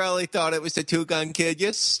 you really thought it was the two-gun kid?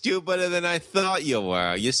 You're stupider than I thought you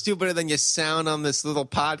were. You're stupider than you sound on this little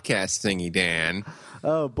podcast thingy, Dan.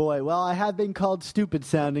 Oh, boy. Well, I have been called stupid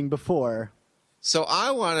sounding before. So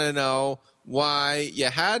I want to know why you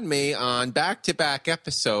had me on back-to-back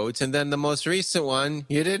episodes, and then the most recent one,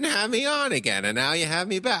 you didn't have me on again, and now you have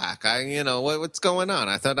me back. What's going on?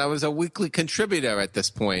 I thought I was a weekly contributor at this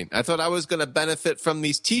point. I thought I was going to benefit from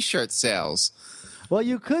these T-shirt sales. Well,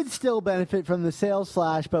 you could still benefit from the sales,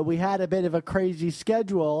 Flash, but we had a bit of a crazy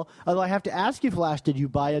schedule. Although I have to ask you, Flash, did you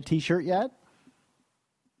buy a T-shirt yet?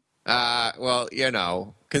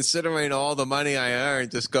 Well, considering all the money I earned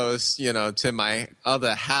just goes, to my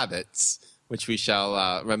other habits, which we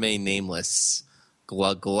shall remain nameless.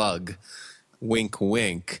 Glug, glug. Wink,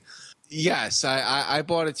 wink. Yes, I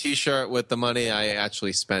bought a T-shirt with the money I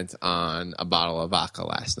actually spent on a bottle of vodka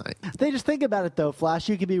last night. Just think about it, though, Flash.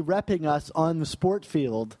 You could be repping us on the sport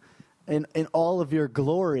field in all of your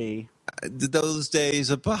glory. Those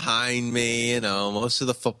days are behind me. Most of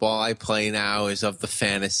the football I play now is of the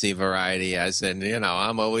fantasy variety, as in,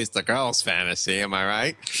 I'm always the girl's fantasy. Am I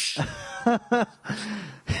right?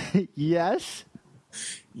 Yes.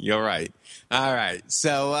 You're right. All right.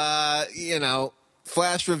 So,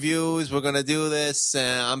 Flash reviews. We're going to do this.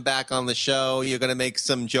 I'm back on the show. You're going to make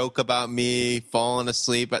some joke about me falling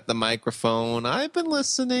asleep at the microphone. I've been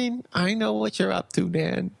listening. I know what you're up to,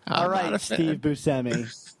 Dan. All right, Steve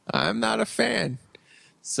Buscemi. I'm not a fan.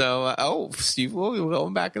 So, Steve, we're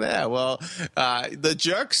going back to that. Well, the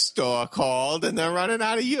jerk store called, and they're running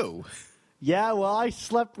out of you. Yeah, well, I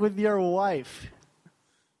slept with your wife.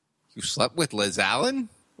 You slept with Liz Allen?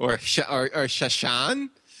 Or Shashan?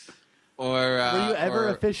 Or were you ever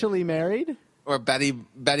officially married? Or Betty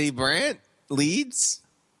Brant? Leeds?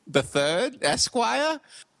 The Third? Esquire?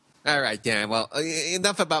 All right, Dan. Well,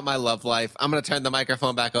 enough about my love life. I'm going to turn the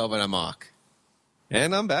microphone back over to Mark.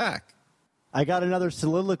 And I'm back. I got another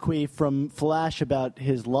soliloquy from Flash about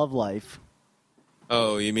his love life.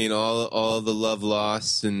 Oh, you mean all the love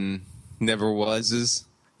lost and never wases?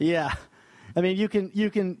 Yeah. I mean, you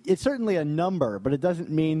can. It's certainly a number, but it doesn't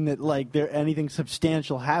mean that anything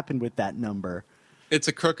substantial happened with that number. It's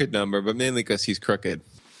a crooked number, but mainly because he's crooked.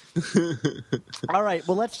 All right.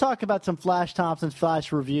 Well, let's talk about some Flash Thompson's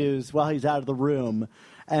Flash reviews while he's out of the room.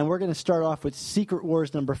 And we're going to start off with Secret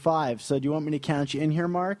Wars number 5. So do you want me to count you in here,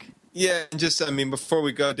 Mark? Yeah, before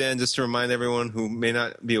we go, Dan, just to remind everyone who may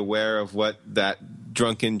not be aware of what that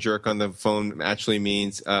drunken jerk on the phone actually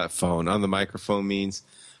means, on the microphone means,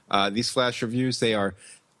 these Flash reviews, they are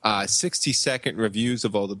 60-second reviews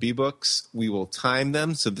of all the B-books. We will time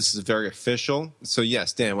them, so this is very official. So,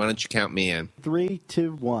 yes, Dan, why don't you count me in? 3,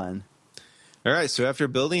 2, 1. All right, so after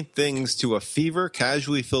building things to a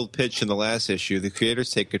casually filled pitch in the last issue, the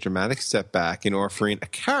creators take a dramatic step back in offering a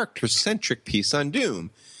character-centric piece on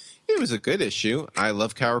Doom. It was a good issue. I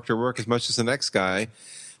love character work as much as the next guy,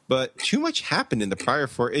 but too much happened in the prior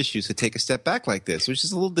 4 issues to take a step back like this, which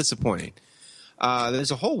is a little disappointing.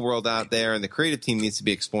 There's a whole world out there, and the creative team needs to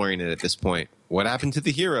be exploring it at this point. What happened to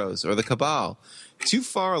the heroes or the Cabal? Too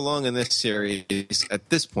far along in this series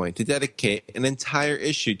at this point to dedicate an entire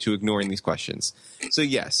issue to ignoring these questions. So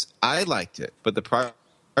yes, I liked it, but the prior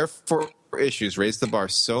 4 issues raised the bar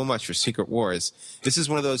so much for Secret Wars. This is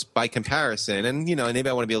one of those by comparison, and maybe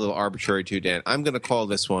I want to be a little arbitrary too, Dan. I'm going to call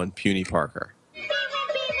this one Puny Parker.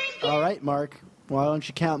 All right, Mark. Why don't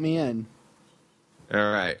you count me in?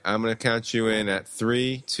 All right, I'm going to count you in at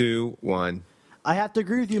 3, 2, 1. I have to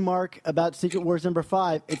agree with you, Mark, about Secret Wars number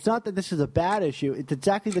 5. It's not that this is a bad issue. It's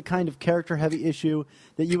exactly the kind of character-heavy issue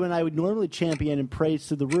that you and I would normally champion and praise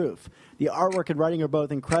to the roof. The artwork and writing are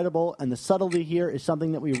both incredible, and the subtlety here is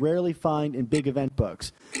something that we rarely find in big event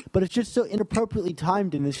books. But it's just so inappropriately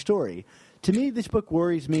timed in this story. To me, this book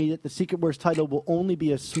worries me that the Secret Wars title will only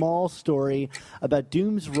be a small story about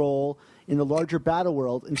Doom's role in the larger battle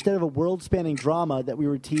world instead of a world-spanning drama that we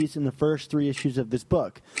were teased in the first 3 issues of this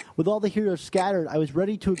book. With all the heroes scattered, I was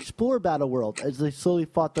ready to explore Battle World as they slowly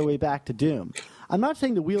fought their way back to Doom. I'm not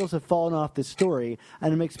saying the wheels have fallen off this story,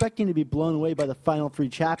 and I'm expecting to be blown away by the final 3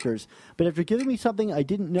 chapters, but after giving me something I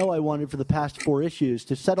didn't know I wanted for the past 4 issues,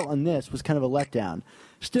 to settle on this was kind of a letdown.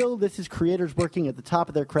 Still, this is creators working at the top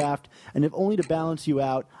of their craft, and if only to balance you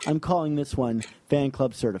out, I'm calling this one Fan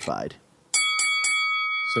Club Certified.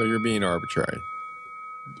 So you're being arbitrary.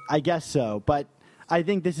 I guess so, but I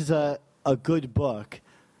think this is a good book.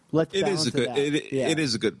 let's It balance is a good. out. It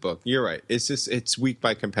is a good book. You're right. It's just it's weak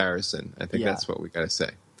by comparison. I think Yeah. that's what we got to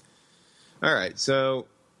say. All right, so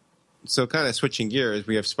kind of switching gears,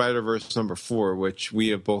 we have Spider-Verse number 4, which we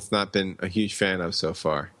have both not been a huge fan of so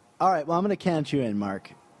far. All right, well, I'm going to count you in,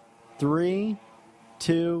 Mark. 3,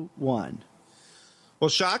 2, 1. Well,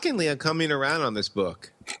 shockingly, I'm coming around on this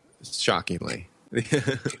book. Shockingly.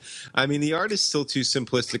 I mean, the art is still too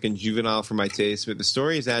simplistic and juvenile for my taste, but the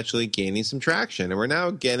story is actually gaining some traction, and we're now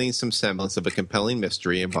getting some semblance of a compelling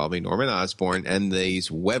mystery involving Norman Osborn and these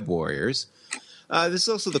web warriors. This is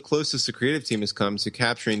also the closest the creative team has come to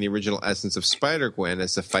capturing the original essence of Spider-Gwen,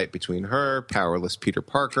 as the fight between her, powerless Peter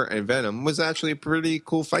Parker, and Venom was actually a pretty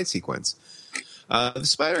cool fight sequence. The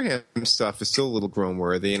Spider-Ham stuff is still a little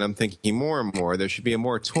grown-worthy, and I'm thinking more and more there should be a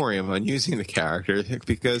moratorium on using the character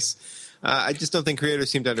because I just don't think creators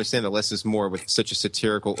seem to understand that less is more with such a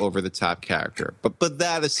satirical, over-the-top character. But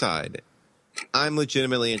that aside, I'm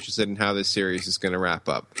legitimately interested in how this series is going to wrap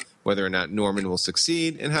up, whether or not Norman will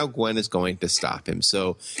succeed, and how Gwen is going to stop him.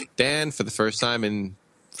 So, Dan, for the first time in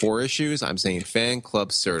 4 issues, I'm saying fan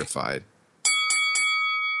club certified.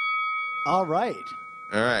 All right.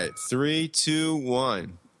 All right, 3, 2,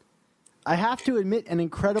 1. I have to admit an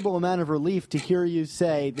incredible amount of relief to hear you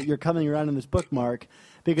say that you're coming around in this book, Mark,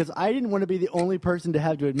 because I didn't want to be the only person to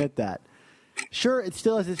have to admit that. Sure, it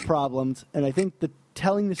still has its problems, and I think that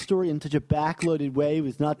telling the story in such a backloaded way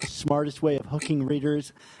was not the smartest way of hooking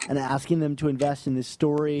readers and asking them to invest in this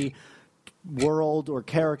story, world, or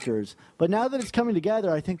characters. But now that it's coming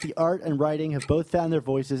together, I think the art and writing have both found their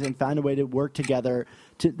voices and found a way to work together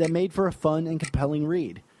that made for a fun and compelling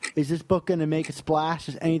read. Is this book going to make a splash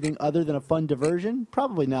as anything other than a fun diversion?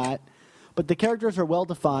 Probably not. But the characters are well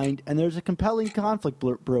defined, and there's a compelling conflict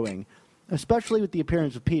brewing, especially with the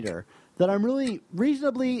appearance of Peter, that I'm really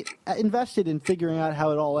reasonably invested in figuring out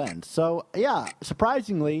how it all ends. So, yeah,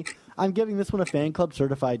 surprisingly, I'm giving this one a fan club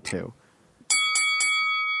certified too.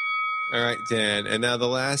 All right, Dan. And now the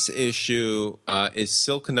last issue is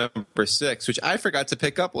Silk number 6, which I forgot to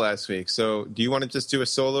pick up last week. So do you want to just do a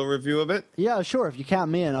solo review of it? Yeah, sure. If you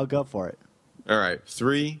count me in, I'll go for it. All right,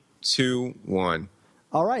 3, 2, 1.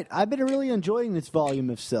 All right. I've been really enjoying this volume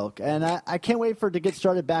of Silk, and I can't wait for it to get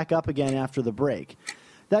started back up again after the break.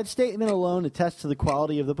 That statement alone attests to the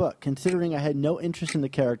quality of the book, considering I had no interest in the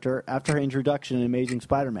character after her introduction in Amazing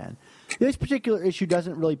Spider-Man. This particular issue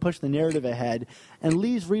doesn't really push the narrative ahead and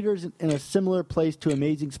leaves readers in a similar place to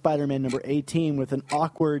Amazing Spider-Man number 18 with an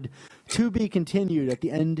awkward to be continued at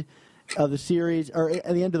the end of the series, or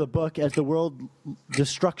at the end of the book, as the world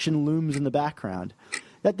destruction looms in the background.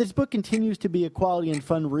 That this book continues to be a quality and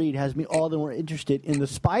fun read has me all the more interested in the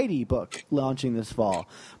Spidey book launching this fall.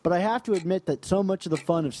 But I have to admit that so much of the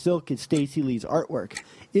fun of Silk is Stacey Lee's artwork.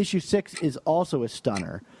 Issue 6 is also a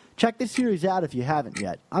stunner. Check this series out if you haven't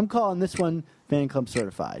yet. I'm calling this one Fan Club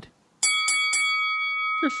certified.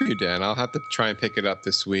 Good for you, Dan. I'll have to try and pick it up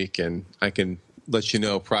this week, and I can let you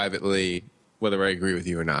know privately whether I agree with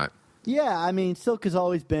you or not. Yeah, I mean, Silk has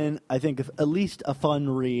always been, I think, at least a fun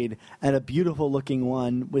read and a beautiful-looking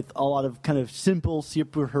one with a lot of kind of simple,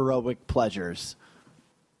 superheroic pleasures.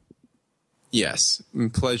 Yes,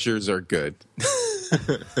 pleasures are good.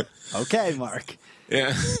 Okay, Mark.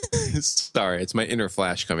 Yeah, sorry, it's my inner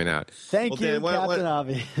Flash coming out. Thank you, Dan, Captain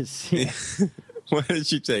Obvious. Yeah. Why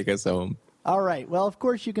don't you take us home? All right. Well, of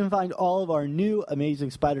course, you can find all of our new Amazing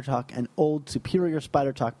Spider Talk and old Superior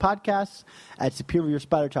Spider Talk podcasts at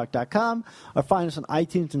superiorspidertalk.com, or find us on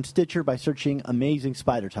iTunes and Stitcher by searching Amazing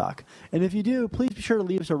Spider Talk. And if you do, please be sure to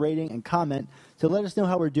leave us a rating and comment to let us know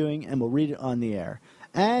how we're doing, and we'll read it on the air.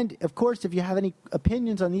 And, of course, if you have any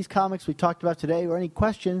opinions on these comics we talked about today or any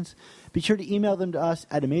questions, be sure to email them to us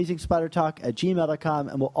at amazingspidertalk@gmail.com,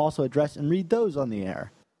 and we'll also address and read those on the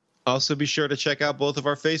air. Also, be sure to check out both of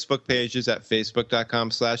our Facebook pages at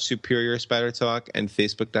facebook.com/Superior Spider Talk and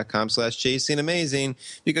facebook.com/ChasingAmazing,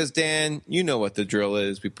 because, Dan, you know what the drill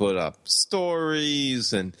is. We put up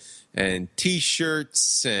stories and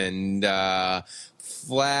T-shirts and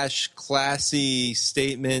flash classy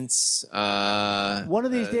statements. One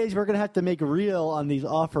of these days, we're going to have to make a reel on these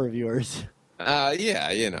offer of yours.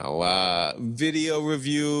 Yeah, you know, video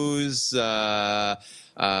reviews,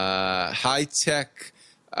 high-tech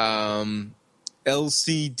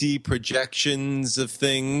LCD projections of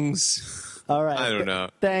things. All right. I don't know.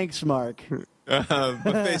 Thanks, Mark. But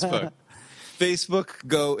Facebook,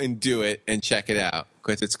 go and do it and check it out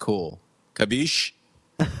because it's cool. Kabish?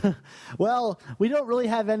 Well, we don't really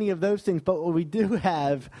have any of those things, but what we do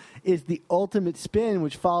have is The Ultimate Spin,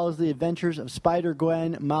 which follows the adventures of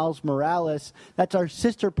Spider-Gwen, Miles Morales. That's our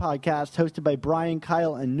sister podcast hosted by Brian,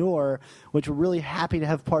 Kyle, and Noor, which we're really happy to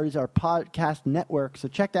have part of our podcast network. So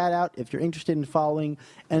check that out if you're interested in following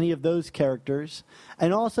any of those characters.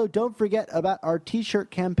 And also, don't forget about our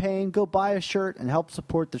T-shirt campaign. Go buy a shirt and help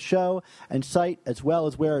support the show and site, as well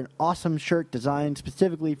as wear an awesome shirt designed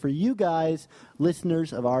specifically for you guys,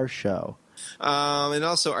 listeners of our show. And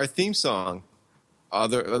also our theme song,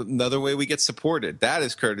 another way we get supported. That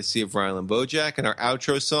is courtesy of Rylan Bojack, and our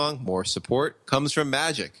outro song, More Support, comes from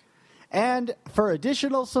Magic. And for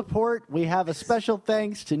additional support, we have a special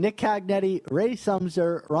thanks to Nick Cagnetti, Ray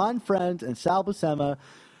Sumser, Ron Friends, and Sal Buscema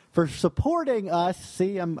for supporting us.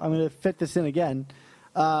 See, I'm going to fit this in again.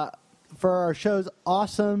 For our show's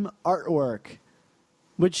awesome artwork,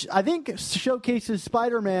 which I think showcases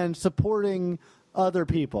Spider-Man supporting other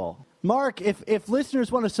people. Mark, if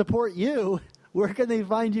listeners want to support you, where can they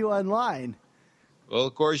find you online? Well,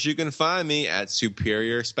 of course, you can find me at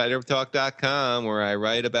SuperiorSpiderTalk.com, where I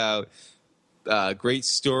write about great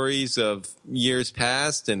stories of years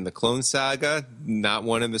past and the Clone Saga, not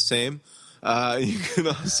one and the same. You can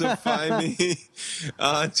also find me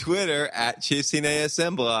on Twitter at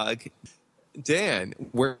ChasingASMblog. Dan,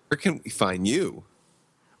 where can we find you?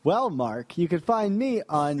 Well, Mark, you can find me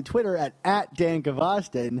on Twitter at Dan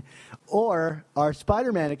Gavoston, or our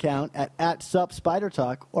Spider-Man account at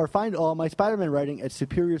 @SupSpiderTalk, or find all my Spider-Man writing at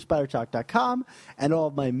SuperiorSpiderTalk.com and all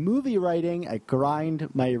of my movie writing at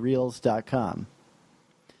GrindMyReels.com.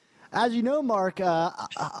 As you know, Mark,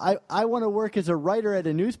 I want to work as a writer at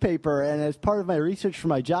a newspaper, and as part of my research for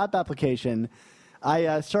my job application,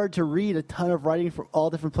 I started to read a ton of writing from all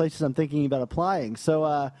different places I'm thinking about applying.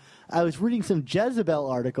 So I was reading some Jezebel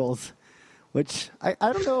articles, which I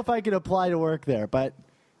don't know if I could apply to work there, but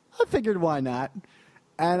I figured why not.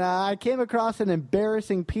 And I came across an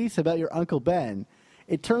embarrassing piece about your Uncle Ben.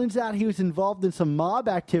 It turns out he was involved in some mob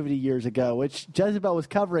activity years ago, which Jezebel was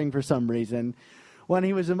covering for some reason, when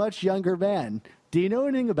he was a much younger man. Do you know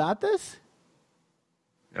anything about this?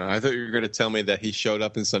 I thought you were going to tell me that he showed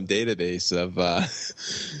up in some database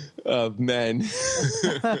of men.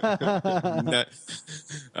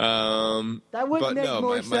 That would make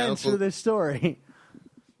more sense for this story.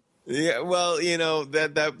 Yeah, well, you know,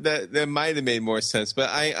 that might have made more sense, but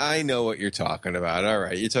I know what you're talking about. All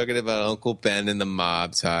right, you're talking about Uncle Ben and the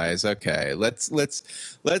mob ties. Okay, let's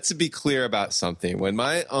be clear about something. When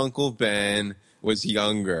my Uncle Ben was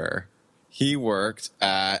younger, he worked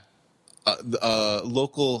at a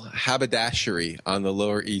local haberdashery on the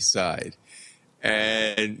Lower East Side.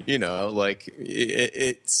 And, you know, like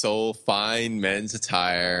it sold fine men's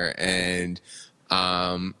attire. And,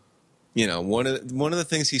 you know, one of the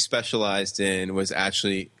things he specialized in was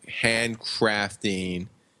actually handcrafting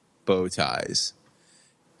bow ties.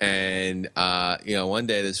 And, you know, one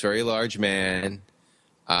day this very large man,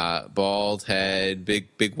 bald head,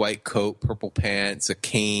 big white coat, purple pants, a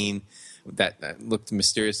cane, that looked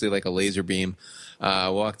mysteriously like a laser beam,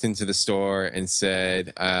 walked into the store and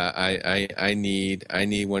said, I need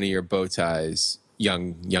one of your bow ties,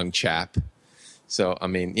 young chap. So, I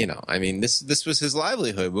mean, you know, this was his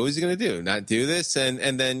livelihood. What was he going to do? Not do this?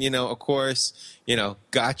 And then, you know, of course, you know,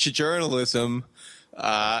 gotcha journalism.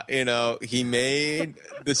 You know, he made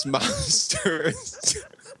this monster.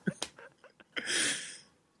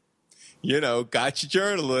 You know, gotcha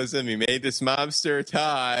journalism. He made this mobster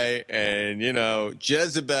tie, and, you know,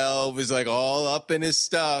 Jezebel was like all up in his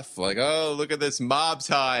stuff. Like, oh, look at this mob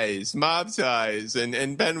ties.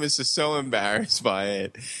 And Ben was just so embarrassed by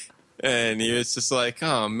it. And he was just like,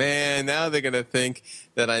 oh, man, now they're going to think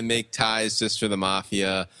that I make ties just for the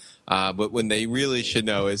mafia. But when they really should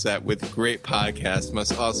know is that with great podcasts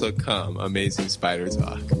must also come Amazing Spider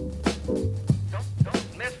Talk.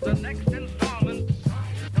 Don't miss the next installment.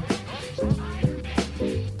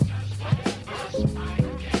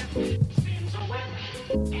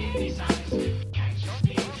 Any size.